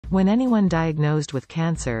When anyone diagnosed with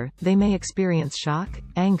cancer, they may experience shock,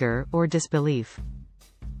 anger, or disbelief.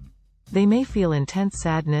 They may feel intense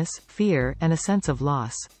sadness, fear, and a sense of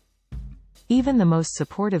loss. Even the most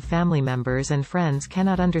supportive family members and friends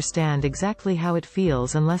cannot understand exactly how it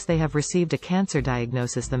feels unless they have received a cancer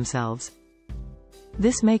diagnosis themselves.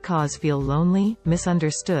 This may cause feel lonely,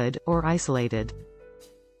 misunderstood, or isolated.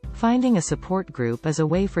 Finding a support group is a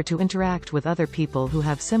way to interact with other people who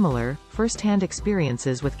have similar, first-hand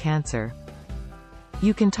experiences with cancer.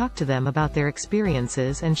 You can talk to them about their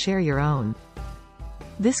experiences and share your own.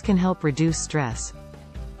 This can help reduce stress.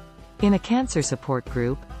 In a cancer support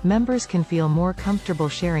group, members can feel more comfortable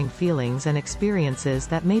sharing feelings and experiences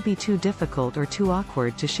that may be too difficult or too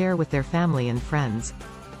awkward to share with their family and friends.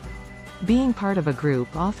 Being part of a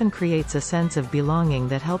group often creates a sense of belonging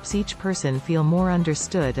that helps each person feel more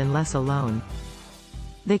understood and less alone.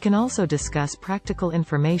 They can also discuss practical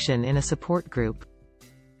information in a support group.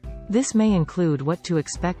 This may include what to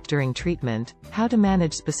expect during treatment, how to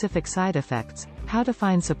manage specific side effects, how to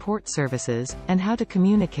find support services, and how to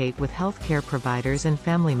communicate with healthcare providers and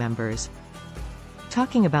family members.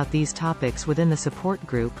 Talking about these topics within the support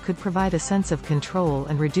group could provide a sense of control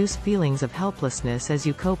and reduce feelings of helplessness as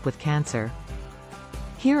you cope with cancer.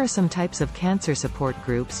 Here are some types of cancer support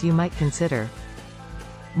groups you might consider.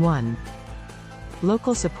 1.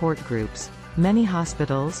 Local support groups. Many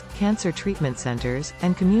hospitals, cancer treatment centers,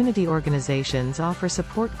 and community organizations offer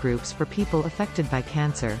support groups for people affected by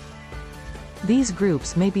cancer. These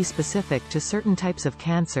groups may be specific to certain types of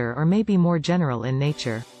cancer or may be more general in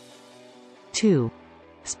nature. 2.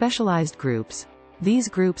 Specialized groups. These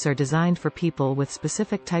groups are designed for people with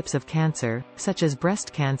specific types of cancer, such as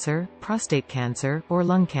breast cancer, prostate cancer, or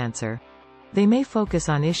lung cancer. They may focus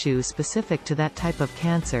on issues specific to that type of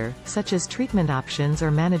cancer, such as treatment options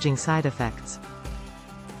or managing side effects.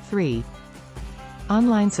 3.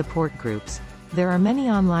 Online support groups. There are many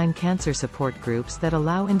online cancer support groups that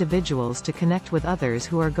allow individuals to connect with others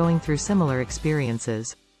who are going through similar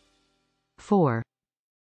experiences. 4.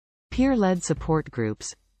 Peer-led support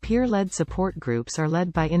groups. Peer-led support groups are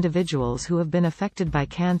led by individuals who have been affected by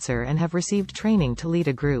cancer and have received training to lead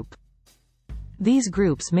a group. These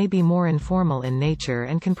groups may be more informal in nature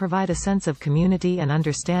and can provide a sense of community and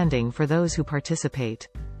understanding for those who participate.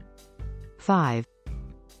 5.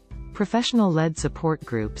 Professional-led support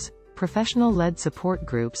groups. Professional-led support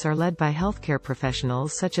groups are led by healthcare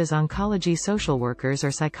professionals such as oncology social workers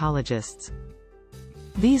or psychologists.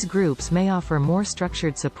 These groups may offer more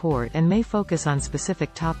structured support and may focus on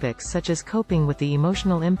specific topics such as coping with the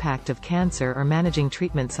emotional impact of cancer or managing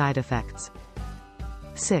treatment side effects.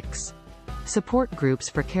 6. Support groups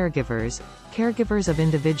for caregivers. Caregivers of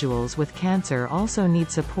individuals with cancer also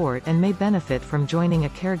need support and may benefit from joining a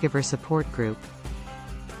caregiver support group.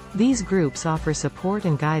 These groups offer support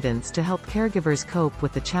and guidance to help caregivers cope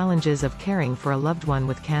with the challenges of caring for a loved one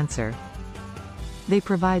with cancer. They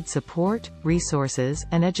provide support, resources,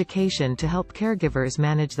 and education to help caregivers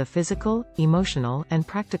manage the physical, emotional, and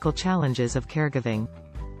practical challenges of caregiving.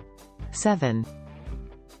 7.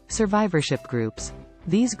 Survivorship groups.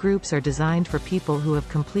 These groups are designed for people who have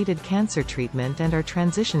completed cancer treatment and are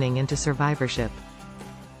transitioning into survivorship.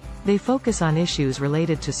 They focus on issues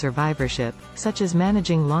related to survivorship, such as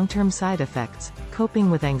managing long-term side effects,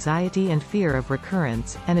 coping with anxiety and fear of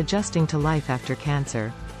recurrence, and adjusting to life after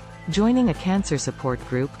cancer. Joining a cancer support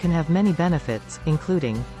group can have many benefits,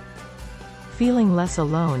 including feeling less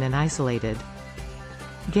alone and isolated,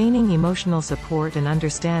 gaining emotional support and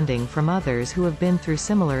understanding from others who have been through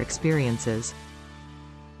similar experiences,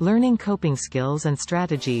 learning coping skills and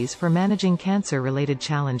strategies for managing cancer-related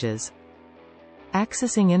challenges,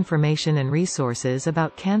 accessing information and resources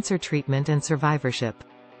about cancer treatment and survivorship,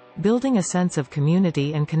 building a sense of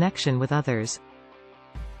community and connection with others.